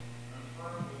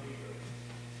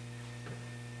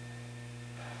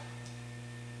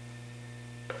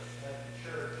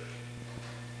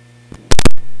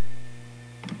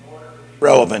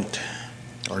relevant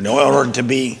or in order to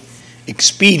be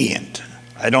expedient.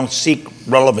 I don't seek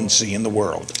relevancy in the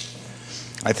world.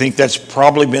 I think that's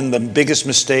probably been the biggest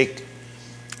mistake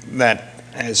that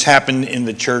has happened in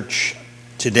the church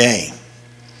today,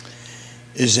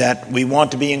 is that we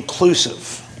want to be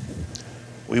inclusive.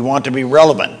 We want to be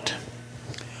relevant.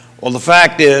 Well, the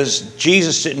fact is,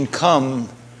 Jesus didn't come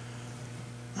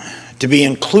to be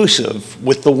inclusive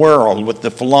with the world, with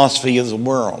the philosophy of the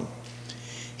world.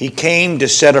 He came to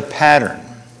set a pattern.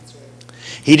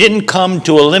 He didn't come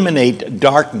to eliminate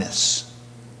darkness.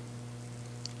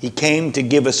 He came to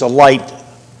give us a light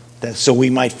so we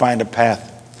might find a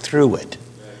path through it.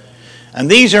 And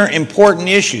these are important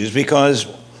issues, because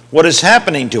what is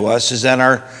happening to us is that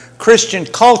our Christian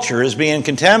culture is being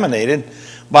contaminated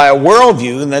by a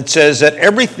worldview that says that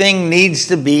everything needs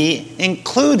to be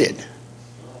included.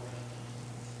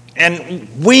 And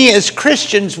we as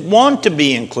Christians want to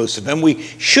be inclusive, and we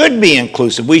should be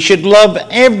inclusive. We should love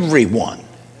everyone.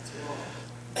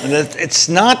 And it's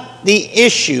not the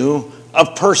issue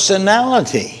of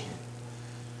personality.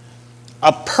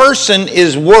 A person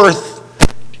is worth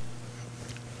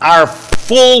our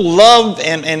full love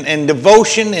and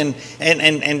devotion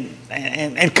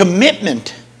and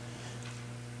commitment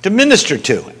to minister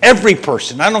to. Every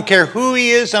person. I don't care who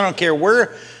he is. I don't care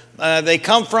where they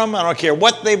come from. I don't care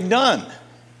what they've done.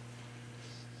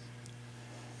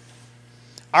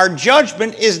 Our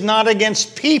judgment is not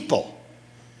against people.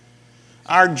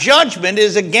 Our judgment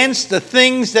is against the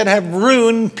things that have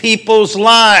ruined people's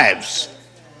lives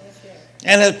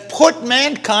and have put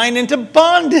mankind into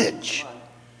bondage.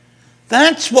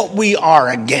 That's what we are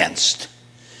against.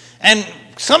 And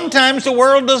sometimes the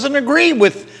world doesn't agree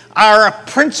with our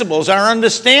principles, our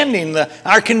understanding,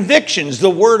 our convictions, the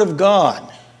Word of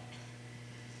God.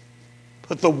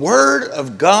 But the Word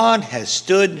of God has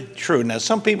stood true. Now,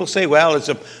 some people say, well, it's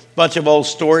a bunch of old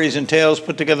stories and tales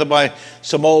put together by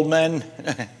some old men.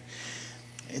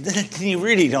 You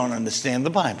really don't understand the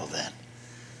Bible then.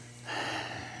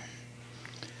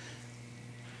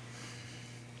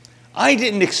 I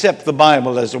didn't accept the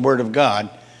Bible as the Word of God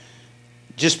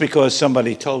just because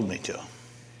somebody told me to.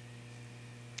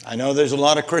 I know there's a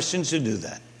lot of Christians who do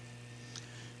that.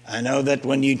 I know that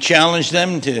when you challenge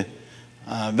them to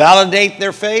validate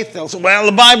their faith, they'll say, well,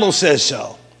 the Bible says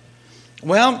so.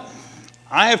 Well,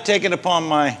 I have taken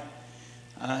upon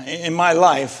in my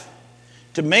life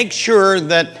to make sure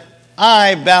that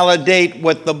I validate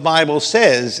what the Bible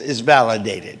says is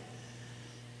validated.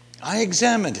 I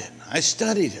examined it. I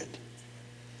studied it.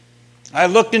 I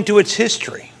looked into its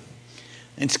history,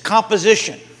 its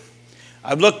composition.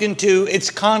 I've looked into its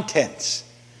contents.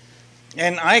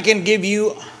 And I can give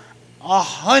you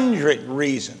 100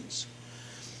 reasons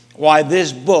why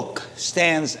this book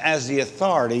stands as the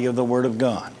authority of the Word of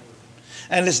God.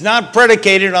 And it's not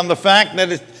predicated on the fact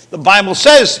that the Bible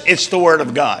says it's the Word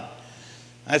of God.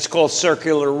 That's called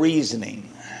circular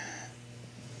reasoning.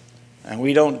 And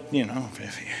we don't,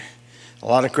 a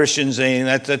lot of Christians say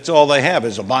that's all they have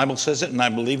is the Bible says it and I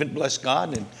believe it, bless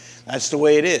God, and that's the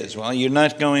way it is. Well, you're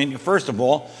not going, first of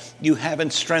all, you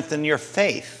haven't strengthened your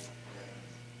faith.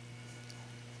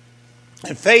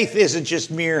 And faith isn't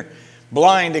just mere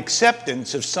blind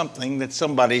acceptance of something that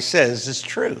somebody says is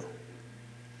true.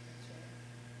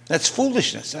 That's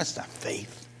foolishness. That's not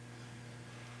faith.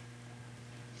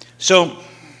 So,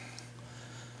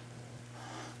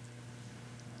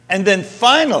 and then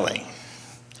finally,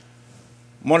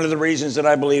 one of the reasons that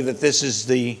I believe that this is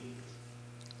the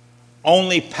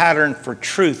only pattern for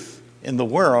truth in the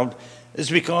world is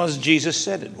because Jesus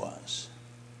said it was.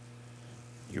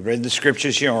 You read the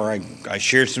scriptures here, or I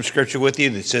shared some scripture with you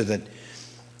that said that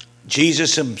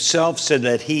Jesus himself said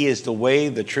that he is the way,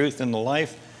 the truth, and the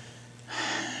life.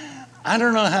 I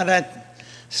don't know how that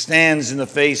stands in the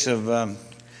face of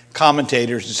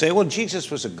commentators and say, well, Jesus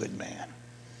was a good man.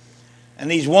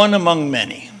 And he's one among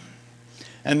many.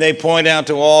 And they point out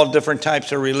to all different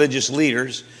types of religious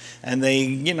leaders, and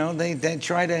they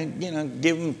try to,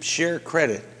 give him share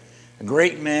credit. A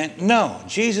great man. No,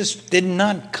 Jesus did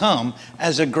not come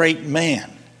as a great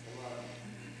man.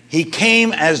 He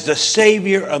came as the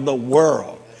Savior of the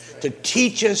world to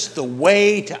teach us the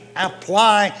way to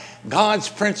apply God's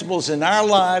principles in our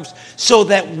lives so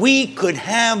that we could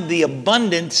have the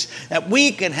abundance, that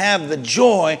we could have the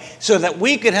joy, so that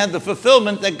we could have the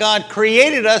fulfillment that God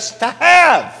created us to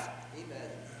have. Amen.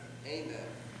 Amen.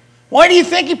 Why do you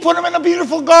think he put them in a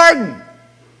beautiful garden?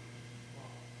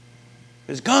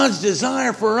 Because God's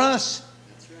desire for us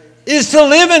is to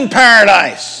live in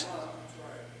paradise.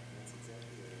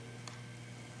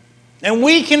 And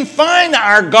we can find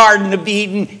our Garden of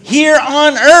Eden here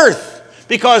on earth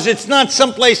because it's not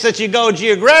someplace that you go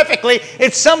geographically.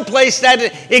 It's someplace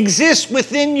that exists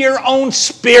within your own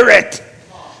spirit.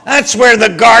 That's where the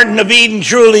Garden of Eden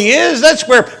truly is. That's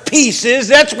where peace is.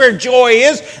 That's where joy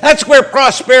is. That's where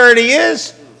prosperity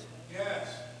is.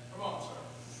 Yes. Come on, sir.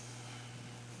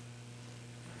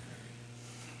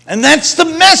 And that's the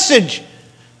message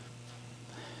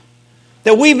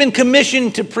that we've been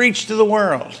commissioned to preach to the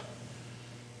world.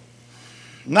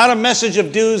 Not a message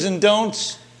of do's and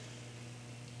don'ts.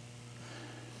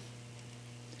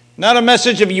 Not a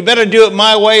message of you better do it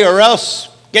my way or else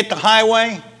get the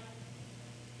highway.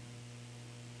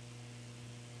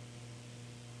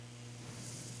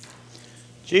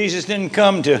 Jesus didn't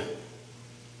come to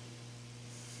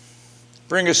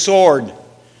bring a sword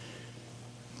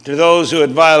to those who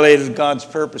had violated God's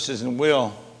purposes and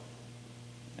will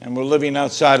and were living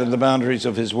outside of the boundaries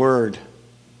of His Word.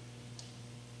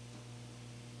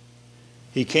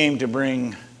 He came to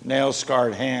bring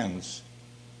nail-scarred hands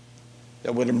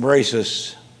that would embrace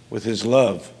us with His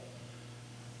love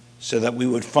so that we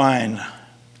would find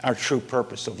our true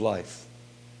purpose of life.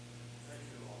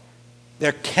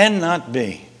 There cannot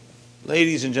be,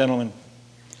 ladies and gentlemen,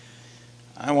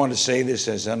 I want to say this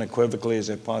as unequivocally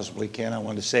as I possibly can. I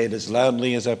want to say it as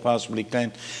loudly as I possibly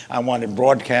can. I want to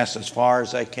broadcast as far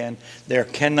as I can. There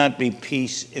cannot be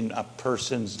peace in a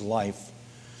person's life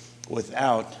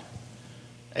without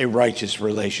a righteous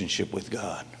relationship with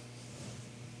God.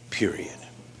 Period.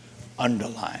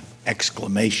 Underline,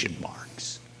 exclamation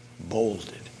marks,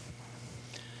 bolded.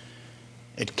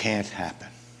 It can't happen.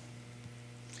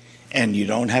 And you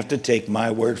don't have to take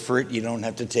my word for it. You don't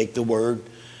have to take the word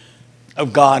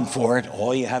of God for it.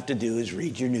 All you have to do is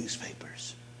read your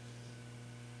newspapers.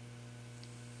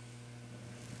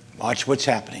 Watch what's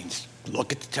happening.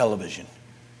 Look at the television.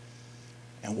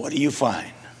 And what do you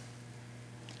find?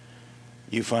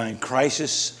 You find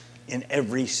crisis in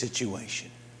every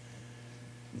situation.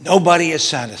 Nobody is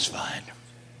satisfied.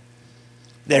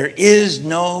 There is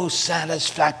no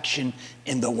satisfaction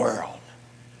in the world.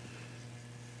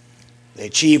 They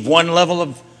achieve one level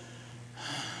of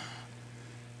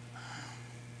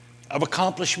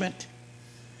accomplishment,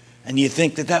 and you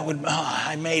think that would,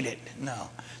 I made it. No,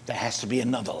 there has to be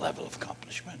another level of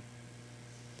accomplishment.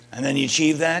 And then you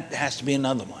achieve that, there has to be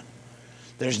another one.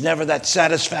 There's never that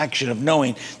satisfaction of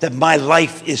knowing that my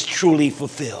life is truly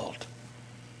fulfilled.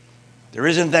 There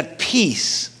isn't that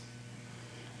peace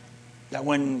that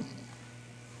when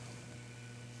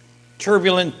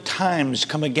turbulent times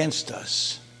come against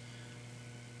us,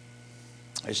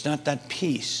 it's not that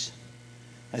peace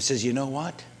that says, you know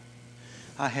what?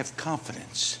 I have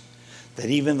confidence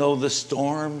that even though the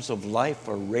storms of life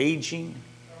are raging,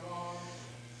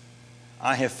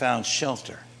 I have found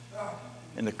shelter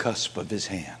in the cusp of His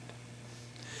hand.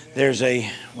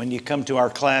 When you come to our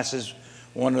classes,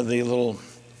 one of the little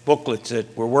booklets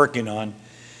that we're working on,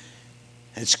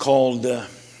 it's called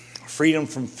Freedom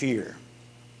from Fear.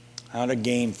 How to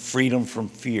gain freedom from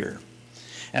fear.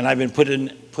 And I've been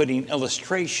putting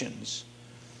illustrations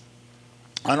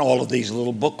on all of these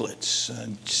little booklets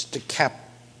just to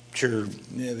capture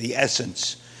the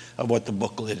essence of what the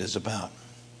booklet is about.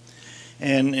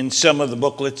 And in some of the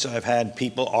booklets, I've had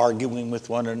people arguing with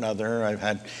one another. I've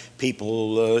had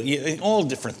people, all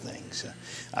different things.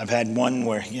 I've had one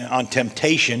where, on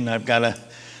temptation, I've got a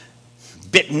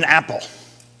bitten apple,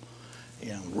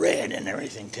 red and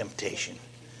everything, temptation.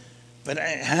 But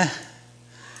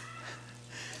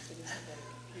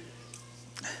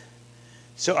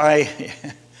So I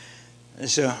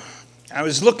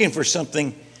was looking for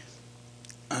something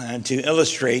to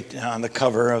illustrate on the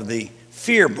cover of the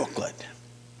fear booklet.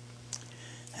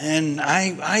 And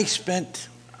I spent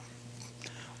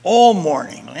all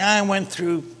morning, I went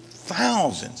through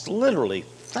thousands, literally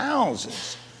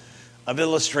thousands of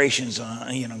illustrations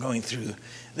on, going through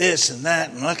this and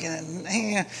that and looking at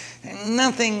it, and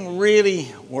nothing really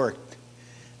worked.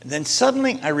 And then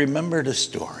suddenly I remembered a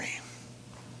story.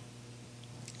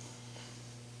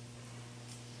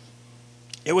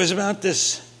 It was about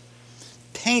this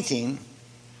painting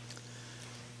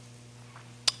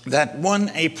that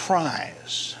won a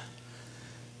prize.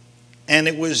 And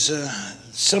it was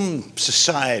some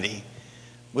society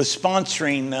was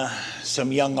sponsoring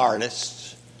some young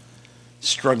artists,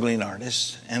 struggling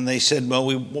artists. And they said, well,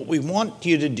 what we want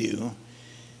you to do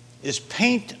is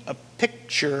paint a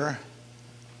picture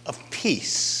of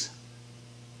peace.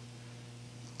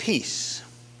 Peace.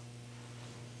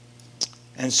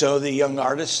 And so the young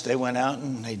artists, they went out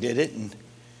and they did it. And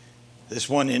this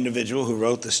one individual who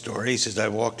wrote the story, he says, I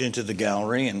walked into the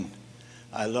gallery and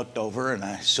I looked over and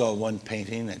I saw one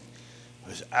painting that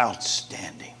was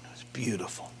outstanding. It was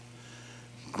beautiful.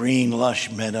 green,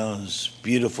 lush meadows,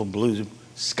 beautiful blue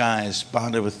skies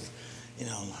spotted with,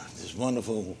 these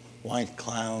wonderful white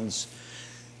clouds,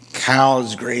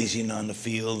 cows grazing on the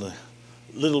field, a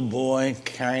little boy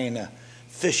carrying a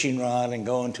fishing rod and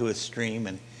going to a stream,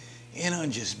 and,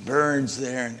 just birds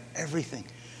there and everything.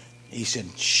 He said,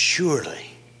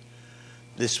 surely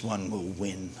this one will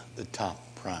win the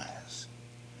top prize.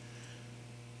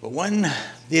 But when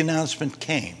the announcement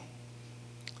came,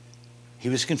 he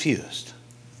was confused.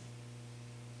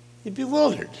 He's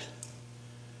bewildered.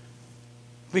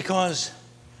 Because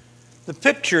the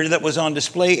picture that was on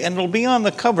display, and it'll be on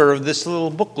the cover of this little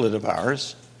booklet of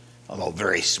ours, although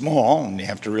very small and you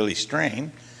have to really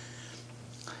strain,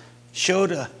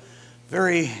 showed a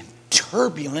very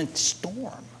turbulent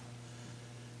storm.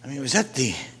 I mean, it was at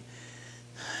the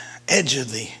edge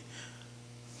of the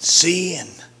sea, and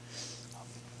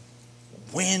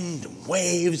wind and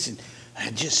waves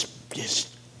and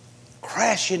just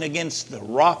crashing against the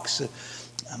rocks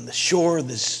on the shore of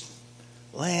this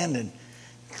land, and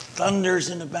thunders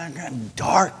in the background,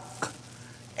 dark.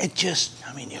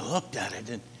 You looked at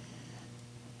it,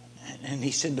 and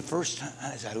he said the first time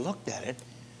as I looked at it,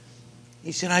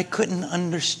 he said, I couldn't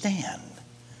understand.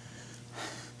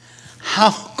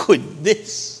 How could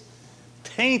this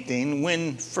painting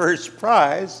win first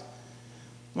prize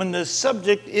when the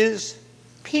subject is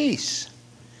peace?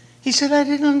 He said, I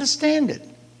didn't understand it.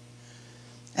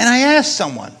 And I asked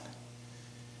someone,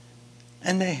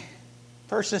 and the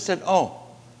person said, oh,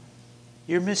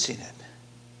 you're missing it.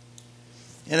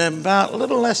 And about a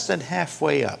little less than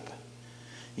halfway up,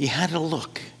 you had to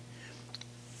look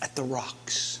at the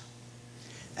rocks.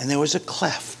 And there was a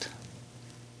cleft.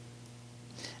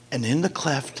 And in the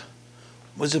cleft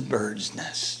was a bird's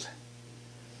nest.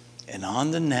 And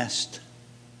on the nest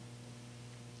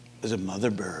was a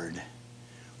mother bird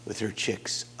with her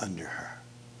chicks under her,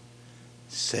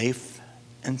 safe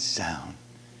and sound,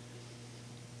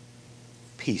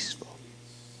 peaceful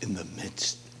in the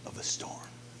midst of a storm.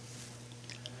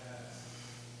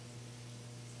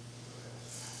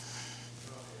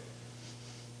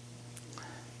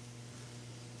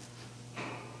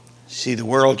 See, the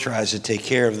world tries to take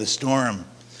care of the storm,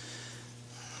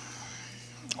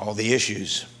 all the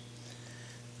issues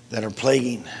that are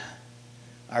plaguing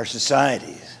our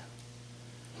societies.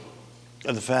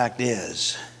 But the fact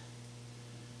is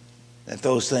that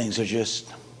those things are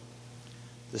just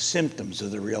the symptoms of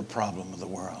the real problem of the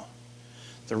world.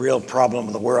 The real problem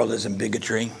of the world isn't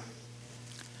bigotry,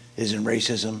 isn't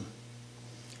racism,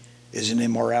 isn't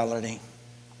immorality.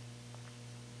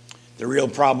 The real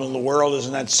problem of the world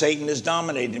isn't that Satan is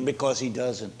dominating, because he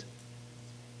doesn't.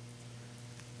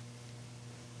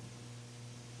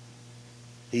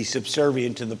 He's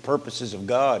subservient to the purposes of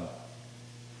God.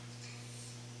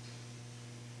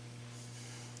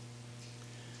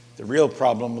 The real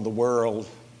problem of the world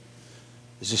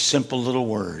is a simple little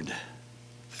word,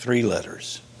 3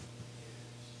 letters: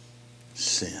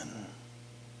 sin.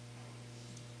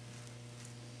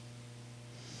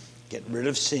 Get rid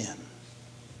of sin,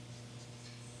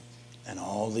 and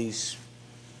all these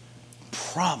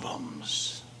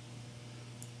problems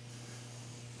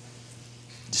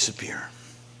disappear.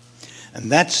 And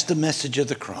that's the message of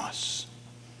the cross.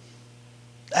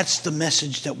 That's the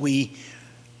message that we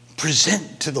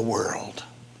present to the world.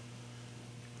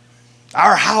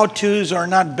 Our how-tos are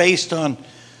not based on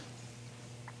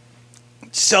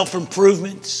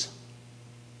self-improvements.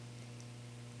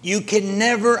 You can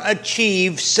never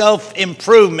achieve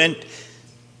self-improvement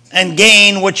and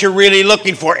gain what you're really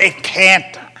looking for. It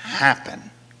can't happen.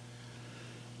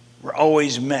 We're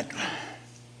always met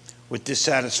with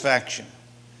dissatisfaction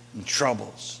and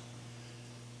troubles,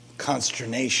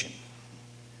 consternation.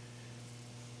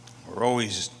 We're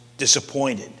always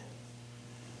disappointed.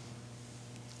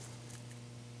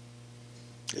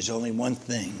 There's only one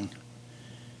thing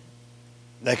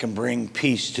that can bring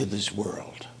peace to this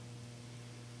world,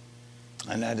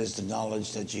 and that is the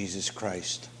knowledge that Jesus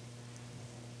Christ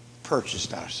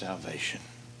purchased our salvation.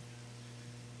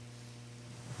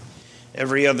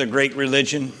 Every other great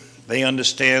religion, they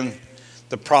understand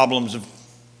the problems of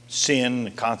sin,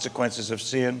 the consequences of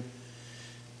sin,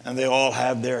 and they all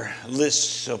have their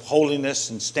lists of holiness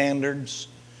and standards.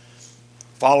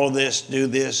 Follow this, do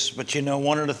this. But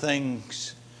one of the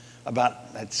things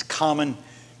that's common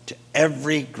to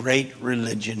every great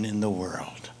religion in the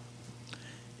world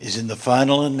is, in the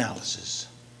final analysis,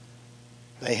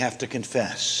 they have to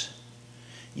confess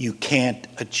you can't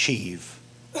achieve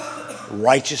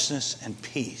righteousness and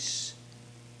peace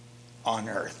on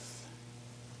earth.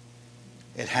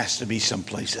 It has to be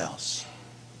someplace else.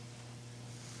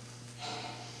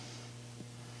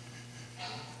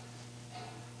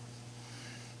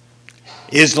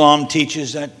 Islam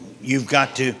teaches that you've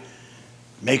got to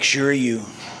make sure you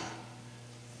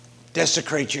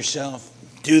desecrate yourself,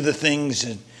 do the things,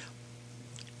 and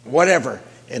whatever,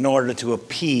 in order to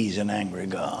appease an angry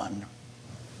God.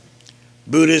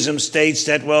 Buddhism states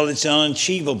that, well, it's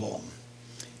unachievable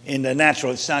in the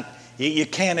natural. It's not, you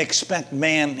can't expect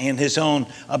man in his own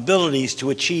abilities to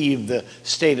achieve the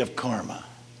state of karma.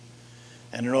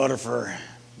 And in order for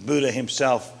Buddha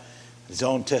himself, his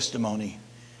own testimony,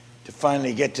 to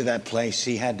finally get to that place,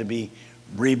 he had to be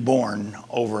reborn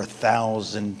over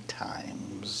 1,000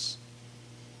 times.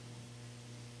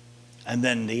 And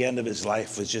then the end of his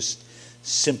life was just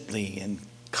simply in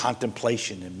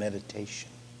contemplation and meditation.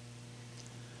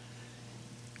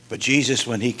 But Jesus,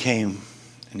 when he came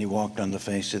and he walked on the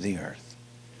face of the earth,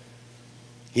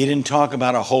 he didn't talk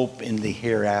about a hope in the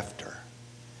hereafter.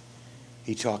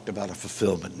 He talked about a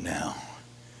fulfillment now.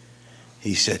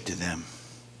 He said to them,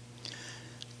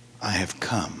 I have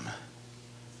come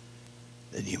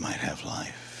that you might have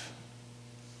life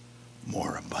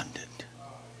more abundant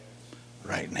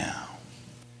right now.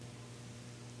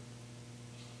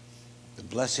 The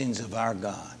blessings of our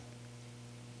God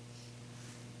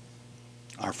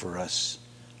are for us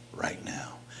right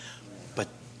now. But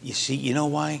you see, you know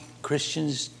why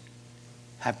Christians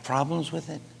have problems with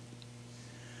it?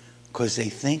 Because they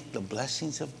think the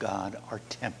blessings of God are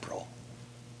temporal.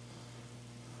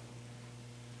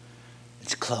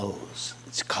 It's clothes,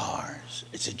 it's cars,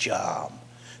 it's a job,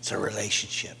 it's a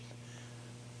relationship,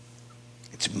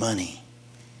 it's money,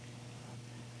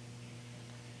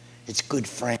 it's good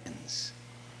friends.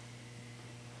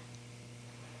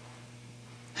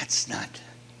 That's not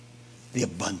the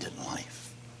abundant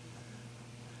life.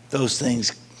 Those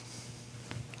things,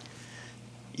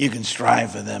 you can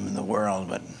strive for them in the world,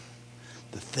 but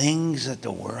the things that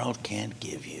the world can't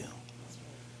give you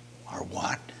are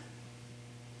what?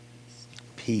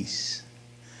 Peace,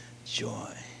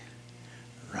 joy,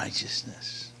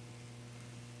 righteousness,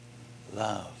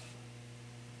 love,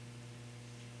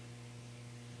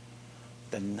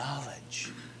 the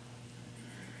knowledge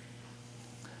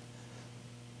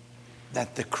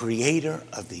that the creator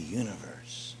of the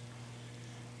universe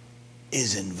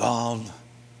is involved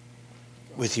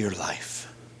with your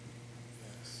life.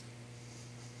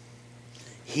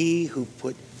 He who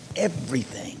put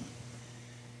everything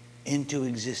into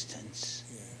existence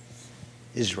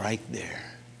is right there,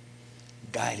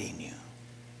 guiding you,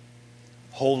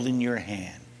 holding your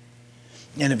hand.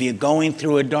 And if you're going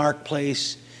through a dark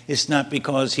place, it's not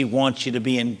because he wants you to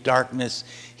be in darkness.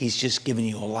 He's just giving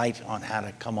you a light on how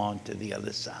to come on to the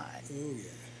other side. Oh, yeah.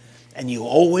 And you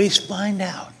always find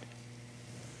out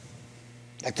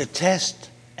that the test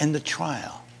and the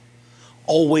trial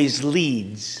always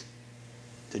leads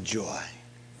to joy.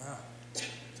 Wow.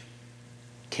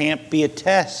 Can't be a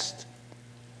test.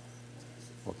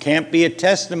 Or can't be a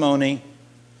testimony.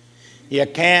 You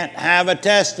can't have a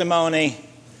testimony.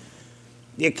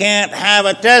 You can't have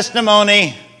a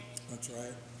testimony. That's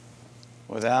right.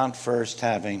 Without first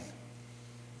having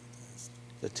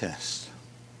the test.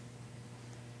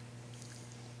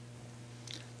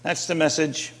 That's the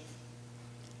message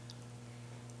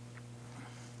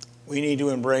we need to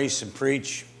embrace and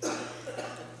preach.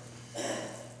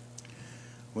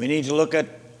 We need to look at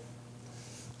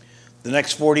the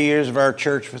next 40 years of our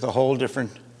church with a whole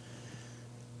different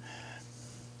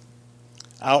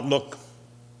outlook,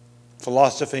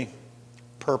 philosophy,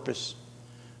 purpose,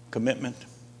 commitment.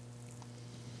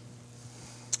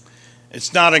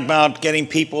 It's not about getting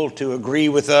people to agree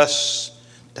with us,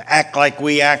 to act like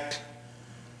we act,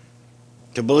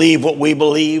 to believe what we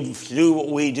believe, to do what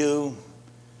we do,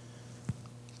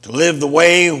 to live the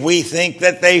way we think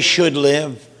that they should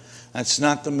live. That's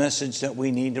not the message that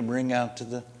we need to bring out to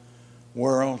the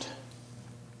world.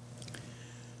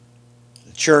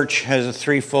 The church has a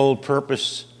threefold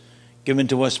purpose given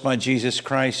to us by Jesus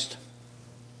Christ.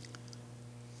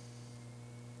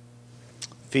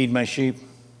 Feed my sheep.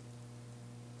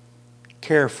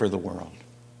 Care for the world.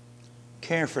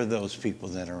 Care for those people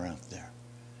that are out there.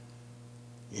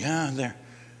 Yeah,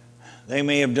 they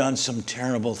may have done some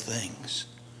terrible things,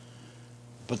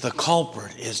 but the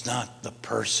culprit is not the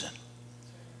person.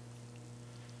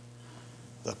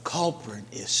 The culprit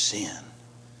is sin.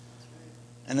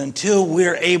 And until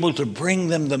we're able to bring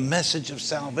them the message of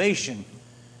salvation,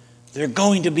 they're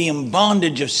going to be in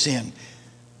bondage of sin.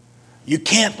 You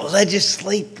can't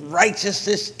legislate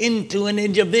righteousness into an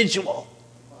individual.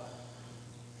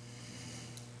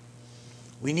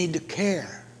 We need to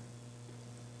care.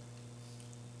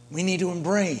 We need to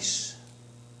embrace.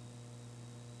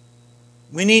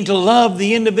 We need to love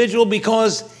the individual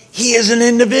because he is an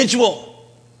individual.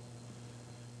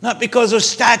 Not because of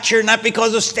stature, not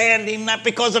because of standing, not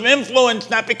because of influence,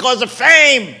 not because of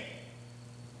fame.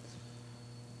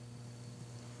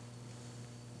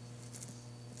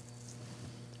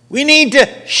 We need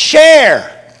to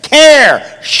share,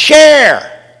 care,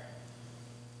 share.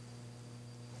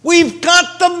 We've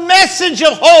got the message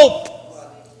of hope.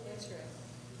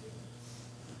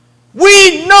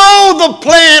 We know the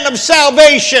plan of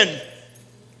salvation.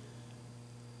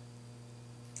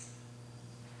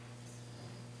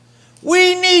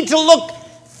 We need to look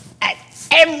at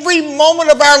every moment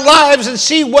of our lives and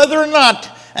see whether or not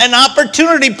an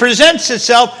opportunity presents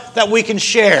itself that we can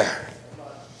share.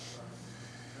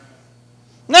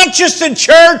 Not just in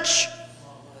church,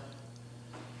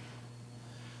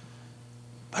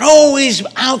 but always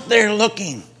out there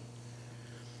looking.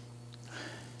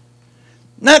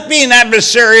 Not being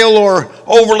adversarial or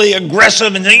overly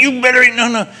aggressive and saying, you better,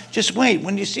 no. Just wait.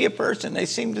 When you see a person, they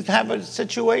seem to have a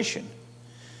situation.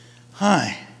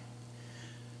 Hi.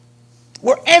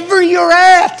 Wherever you're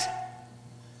at.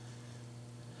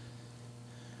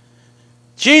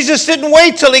 Jesus didn't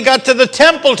wait till he got to the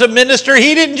temple to minister.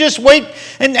 He didn't just wait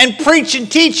and preach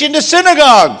and teach in the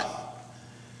synagogue.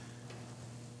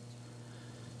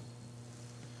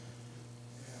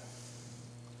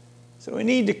 So we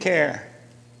need to care.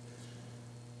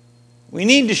 We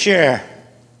need to share.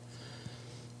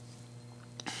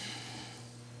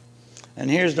 And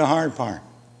here's the hard part.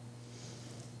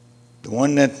 The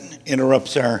one that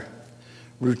interrupts our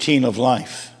routine of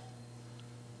life.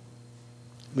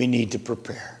 We need to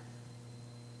prepare.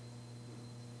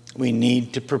 We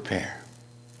need to prepare.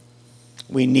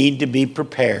 We need to be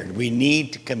prepared. We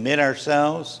need to commit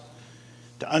ourselves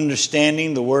to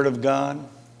understanding the Word of God,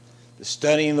 to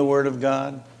studying the Word of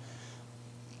God,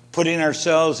 putting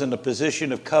ourselves in a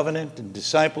position of covenant and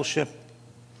discipleship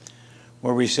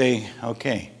where we say,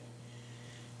 okay,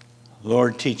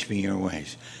 Lord, teach me your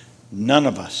ways. None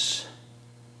of us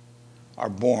are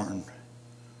born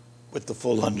with the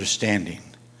full understanding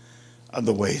of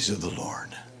the ways of the Lord.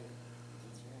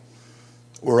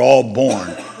 We're all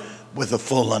born with a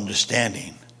full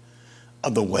understanding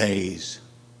of the ways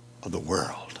of the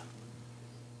world.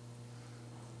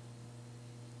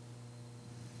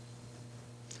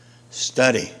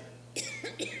 Study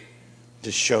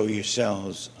to show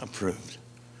yourselves approved.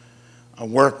 A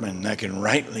workman that can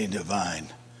rightly divide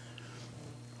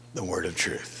the word of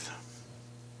truth.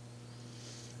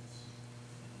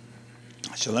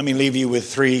 So let me leave you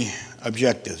with 3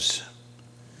 objectives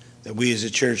that we as a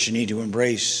church need to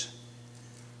embrace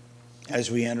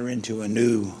as we enter into a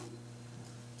new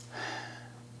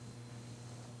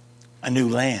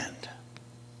land,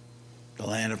 the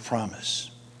land of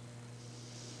promise.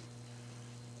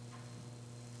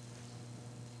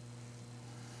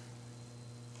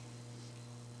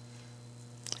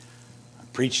 I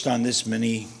preached on this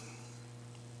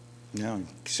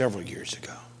several years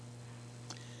ago.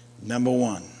 Number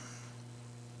one,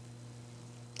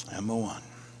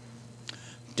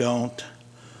 don't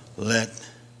let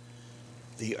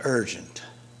the urgent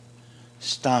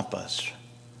stop us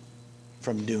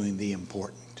from doing the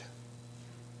important.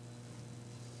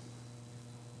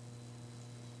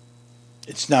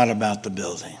 It's not about the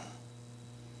building.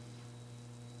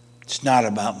 It's not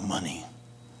about money.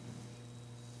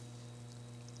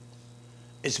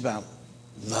 It's about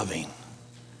loving,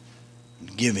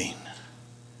 giving.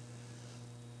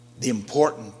 The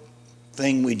important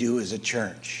thing we do as a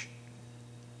church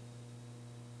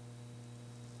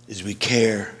is we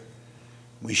care,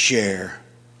 we share,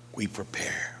 we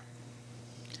prepare.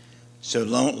 So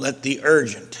don't let the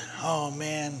urgent, oh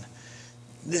man,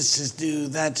 this is due,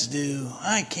 that's due,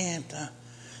 I can't,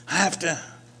 I have to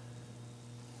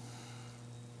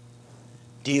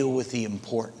deal with the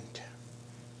important.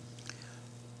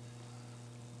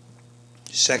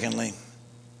 Secondly,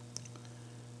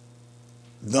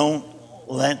 don't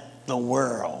let the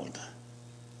world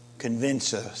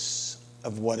convince us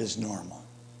of what is normal.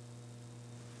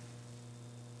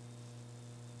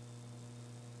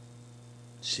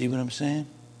 See what I'm saying?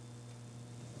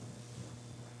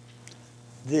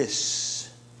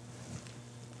 This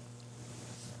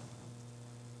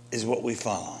is what we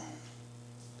follow.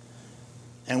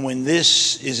 And when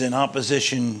this is in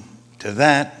opposition to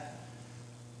that,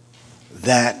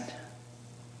 that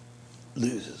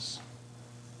loses.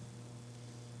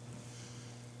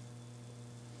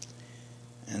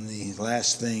 And the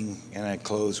last thing, and I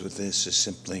close with this, is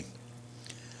simply,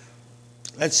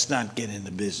 let's not get in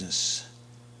the business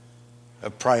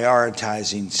of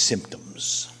prioritizing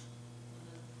symptoms.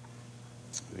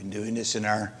 We've been doing this in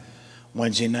our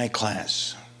Wednesday night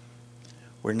class.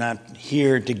 We're not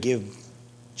here to give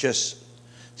just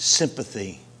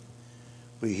sympathy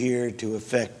We're here to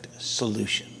effect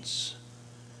solutions.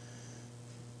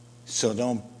 So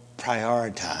don't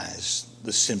prioritize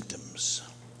the symptoms.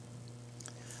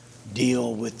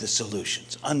 Deal with the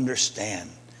solutions. Understand,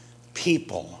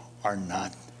 people are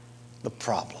not the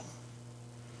problem.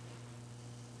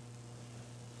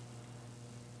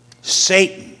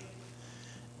 Satan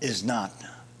is not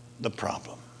the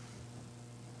problem.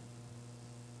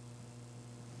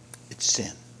 It's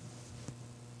sin.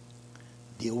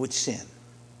 Deal with sin.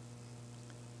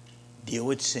 Deal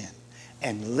with sin.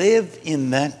 And live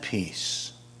in that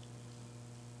peace.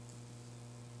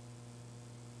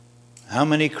 How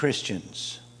many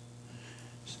Christians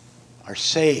are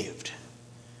saved,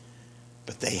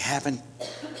 but they haven't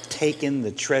taken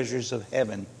the treasures of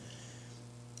heaven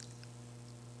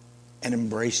and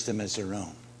embraced them as their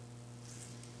own?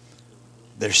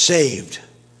 They're saved,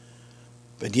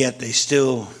 but yet they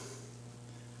still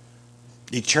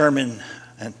determine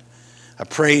and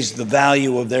appraise the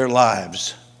value of their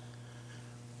lives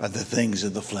by the things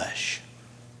of the flesh.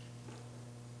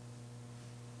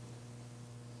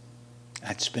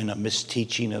 That's been a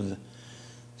misteaching of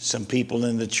some people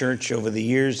in the church over the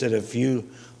years, that if you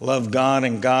love God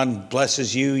and God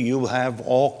blesses you, you'll have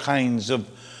all kinds of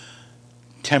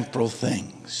temporal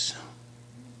things.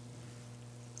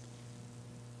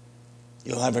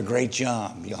 You'll have a great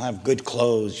job. You'll have good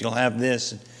clothes. You'll have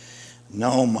this.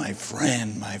 No, my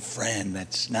friend,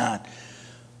 that's not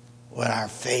what our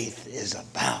faith is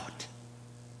about.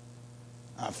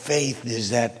 Our faith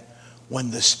is that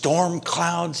when the storm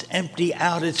clouds empty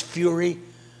out its fury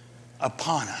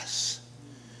upon us,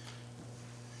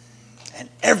 and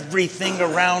everything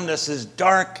around us is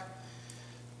dark,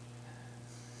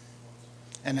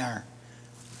 and our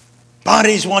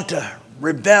bodies want to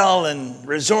rebel and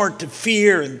resort to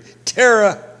fear and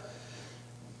terror,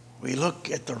 we look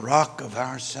at the rock of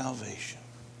our salvation.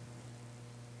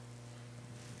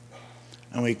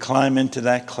 And we climb into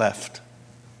that cleft.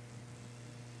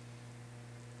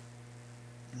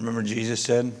 Remember, Jesus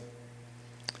said,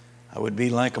 I would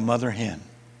be like a mother hen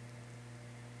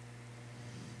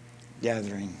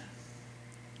gathering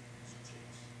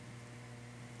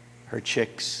her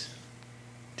chicks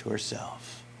to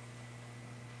herself.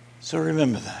 So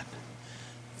remember that.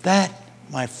 That,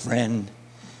 my friend,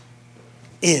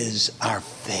 is our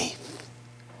faith,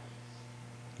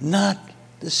 not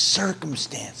the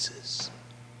circumstances,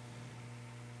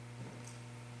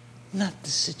 not the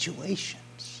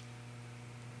situations.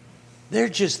 They're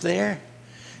just there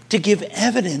to give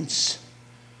evidence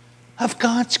of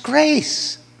God's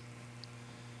grace.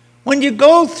 When you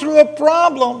go through a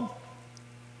problem,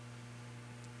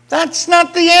 that's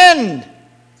not the end.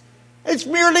 It's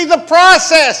merely the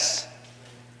process.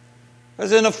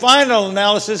 Because in a final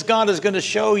analysis, God is going to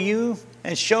show you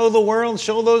and show the world,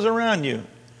 show those around you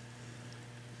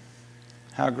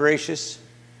how gracious,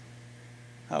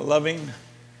 how loving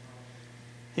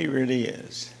He really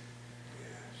is.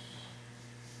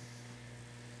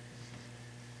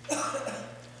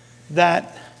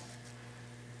 That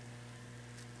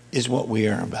is what we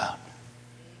are about.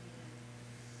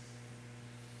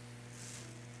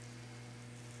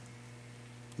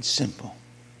 It's simple.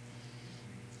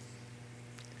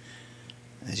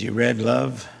 As you read,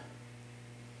 love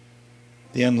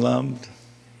the unloved,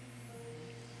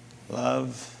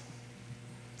 love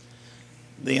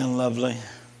the unlovely,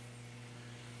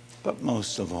 but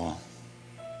most of all,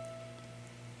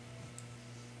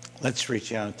 let's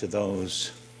reach out to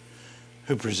those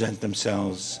who present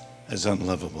themselves as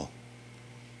unlovable.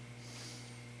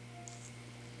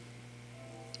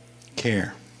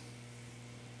 Care,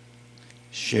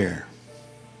 share,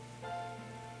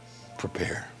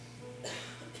 prepare.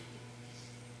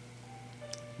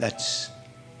 That's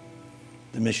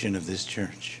the mission of this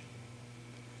church.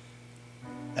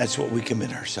 That's what we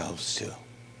commit ourselves to.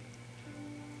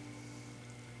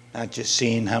 Not just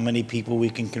seeing how many people we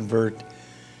can convert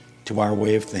to our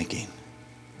way of thinking,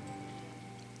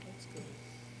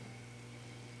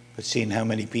 but seeing how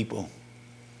many people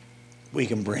we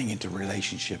can bring into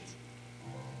relationship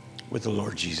with the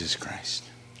Lord Jesus Christ.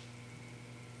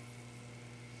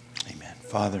 Amen.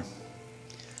 Father,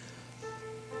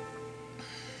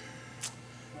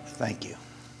 thank you.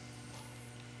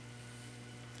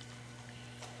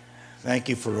 Thank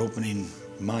you for opening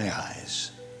my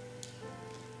eyes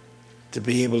to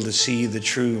be able to see the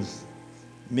true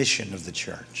mission of the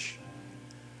church.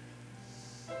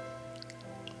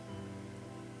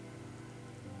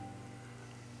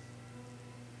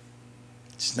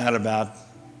 It's not about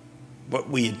what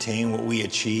we attain, what we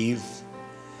achieve.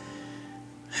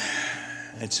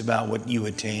 It's about what you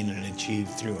attain and achieve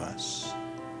through us.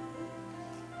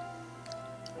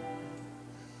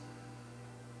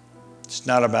 It's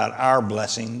not about our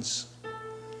blessings.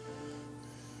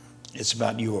 It's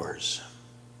about yours.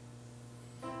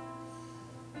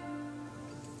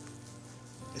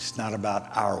 It's not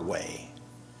about our way.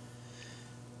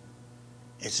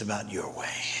 It's about your way.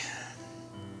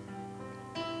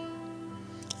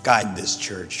 Guide this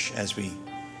church as we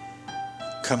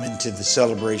come into the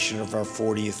celebration of our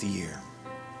 40th year.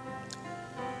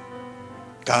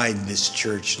 Guide this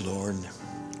church, Lord.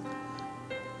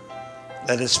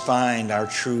 Let us find our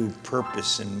true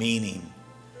purpose and meaning.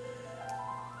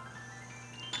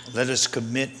 Let us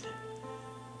commit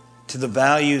to the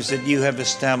values that you have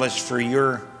established for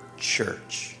your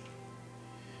church,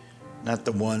 not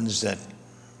the ones that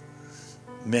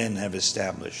men have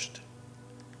established.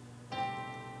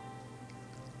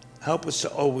 Help us to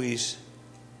always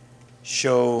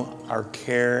show our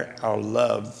care, our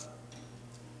love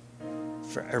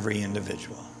for every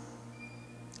individual.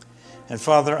 And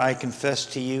Father, I confess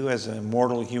to you as a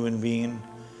mortal human being,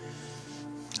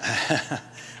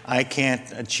 I can't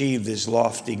achieve this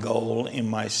lofty goal in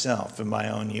myself, in my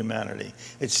own humanity.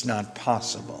 It's not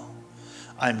possible.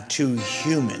 I'm too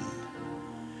human.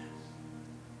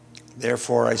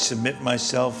 Therefore, I submit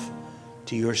myself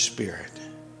to your Spirit.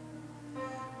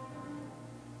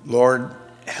 Lord,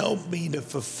 help me to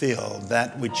fulfill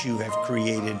that which you have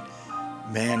created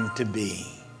man to be.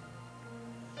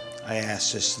 I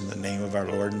ask this in the name of our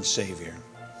Lord and Savior,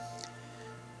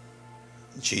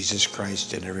 Jesus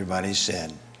Christ. And everybody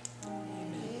said,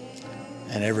 amen.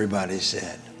 And everybody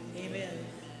said, amen.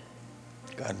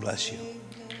 God bless you.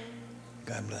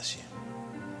 God bless you.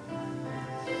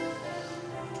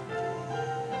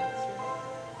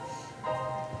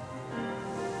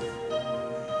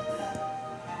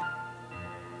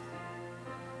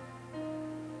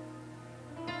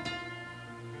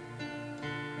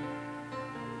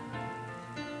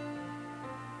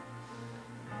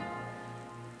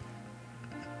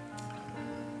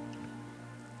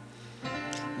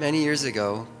 Many years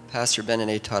ago, Pastor Ben and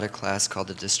I taught a class called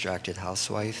The Distracted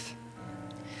Housewife.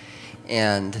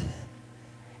 And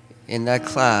in that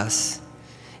class,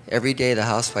 every day the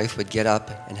housewife would get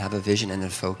up and have a vision and a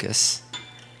focus.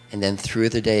 And then through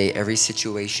the day, every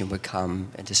situation would come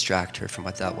and distract her from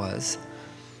what that was.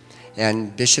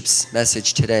 And Bishop's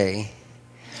message today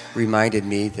reminded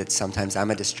me that sometimes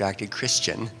I'm a distracted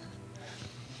Christian.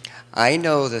 I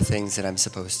know the things that I'm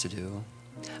supposed to do.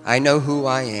 I know who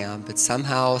I am, but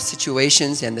somehow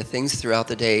situations and the things throughout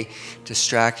the day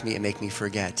distract me and make me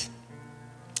forget.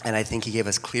 And I think he gave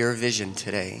us clear vision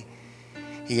today.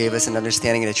 He gave us an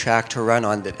understanding and a track to run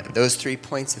on. That those 3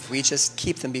 points, if we just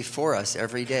keep them before us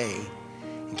every day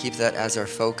and keep that as our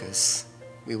focus,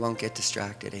 we won't get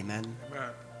distracted. Amen.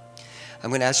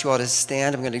 I'm going to ask you all to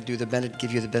stand. I'm going to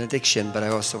give you the benediction, but I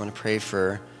also want to pray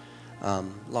for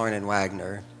Lauren and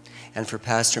Wagner, and for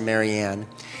Pastor Marianne.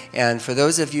 And for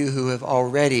those of you who have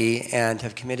already and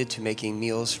have committed to making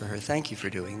meals for her, thank you for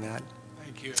doing that.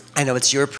 Thank you. I know it's your